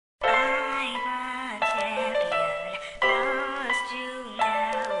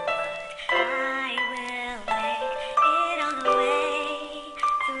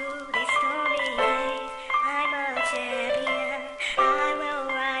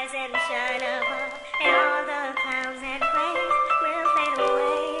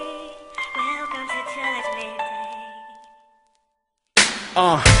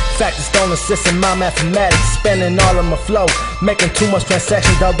Factors don't assist in my mathematics. Spending all of my flow, making too much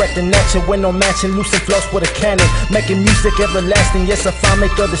transaction, directing action with no matching, loosing flows with a cannon. Making music everlasting, yes I find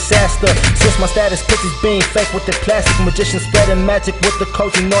make a disaster. Switch my status, pictures being fake with the plastic. Magicians spreading magic with the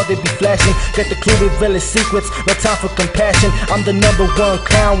coach, you know they be flashing. Get the clue, reveal his secrets, no time for compassion. I'm the #1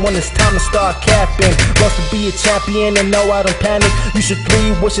 clown when it's time to start capping. Wants to be a champion and know I don't panic. You should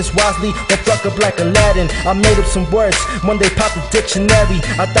 3 wishes wisely, don't fuck up like Aladdin. I made up some words when they popped the dictionary.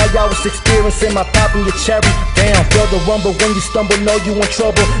 I thought y'all was experiencing my popping your cherry. Damn, feel the rumble when you stumble, know you in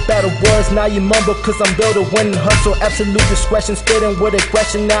trouble. Battle words, now you mumble, cause I'm built to win. Hustle, absolute discretion, spitting with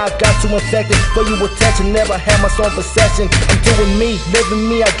aggression. Now I got too infected for you attention. Never had my song for session. I'm doing me, living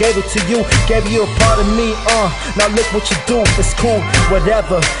me, I gave it to you. Gave you a part of me, now look what you do, it's cool,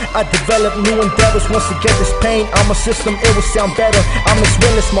 whatever. I develop new endeavors, once to get this pain out my system, it will sound better. I'm as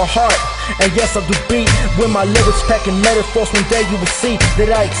real as my heart, and yes I do beat with my lyrics packing metaphors. One day you will see that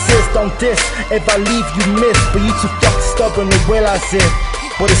I exist on this. If I leave you miss, but you too fucking stubborn to realize it.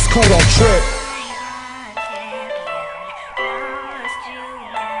 But it's cool, don't trip.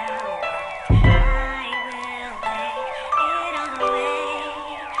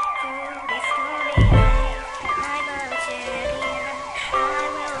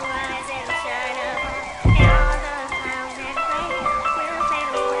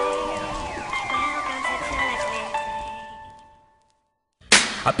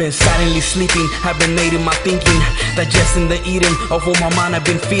 I've been silently sleeping, I've been eating my thinking, digesting the eating of all my mind I've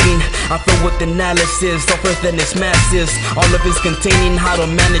been feeding. I fill with analysis of earth and its masses, all of it's containing how to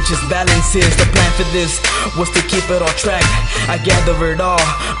manage its balances. The plan for this was to keep it on track. I gather it all,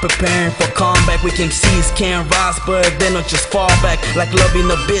 preparing for comeback. We can seize, can't rise, but then I'll just fall back. Like loving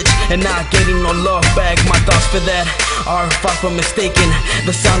a bitch and not getting no love back. My thoughts for that are far from mistaken.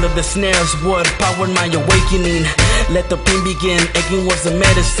 The sound of the snares would power my awakening. Let the pain begin, aching was the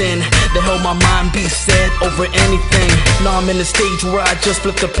medicine that helped my mind be set over anything. Now I'm in a stage where I just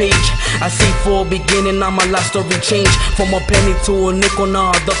flip the page. I see full beginning, now my life story change. From a penny to a nickel,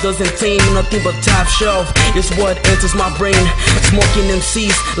 now that doesn't tame. Nothing but top shelf is what enters my brain. Smoking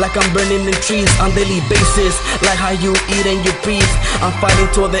MCs like I'm burning in trees on daily basis. Like how you eat and you breathe, I'm fighting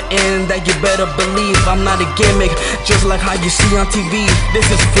till the end, that you better believe. I'm not a gimmick, just like how you see on TV. This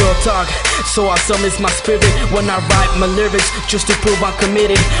is real talk, so I summons my spirit when I write my lyrics, just to prove I'm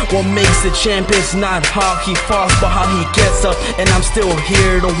committed. What makes the champions not how he falls, but how he gets up, and I'm still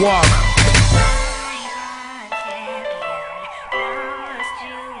here to walk.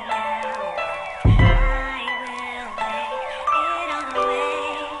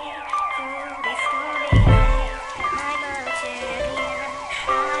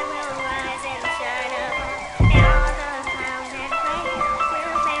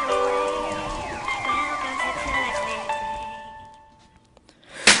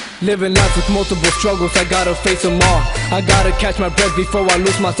 Living life with multiple struggles, I gotta face them all. I gotta catch my breath before I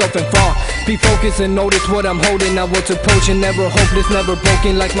lose myself and fall. Be focused and notice what I'm holding, not what's approaching. Never hopeless, never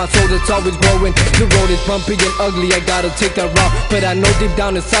broken, like my soul that's always growing. The road is bumpy and ugly, I gotta take that route. But I know deep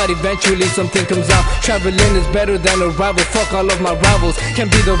down inside, eventually something comes out. Traveling is better than a rival, fuck all of my rivals.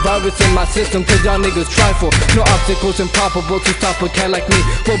 Can't be the virus in my system, cause y'all niggas trifle. No obstacles impossible to stop a cat like me.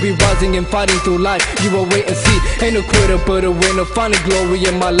 We'll be rising and fighting through life, you will wait and see. Ain't a quitter but a winner, finding glory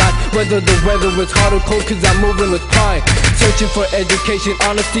in my life. Whether the weather is hot or cold, cause I'm moving with pride. Searching for education,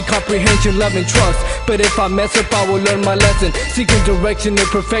 honesty, comprehension, love and trust. But if I mess up, I will learn my lesson. Seeking direction and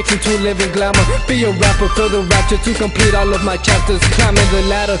perfection to live in glamour. Be a rapper, feel the rapture to complete all of my chapters. Climbing the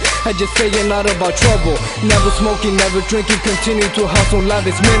ladder, I just staying out about trouble. Never smoking, never drinking, continue to hustle, life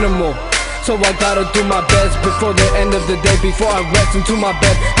is minimal. So I gotta do my best before the end of the day, before I rest into my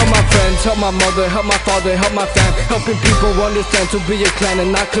bed. Help my friends, help my mother, help my father, help my fam. Helping people understand to be a clan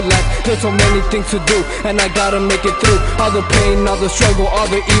and not collapse. There's so many things to do, and I gotta make it through. All the pain, all the struggle, all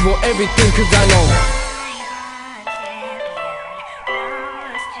the evil, everything, cause I know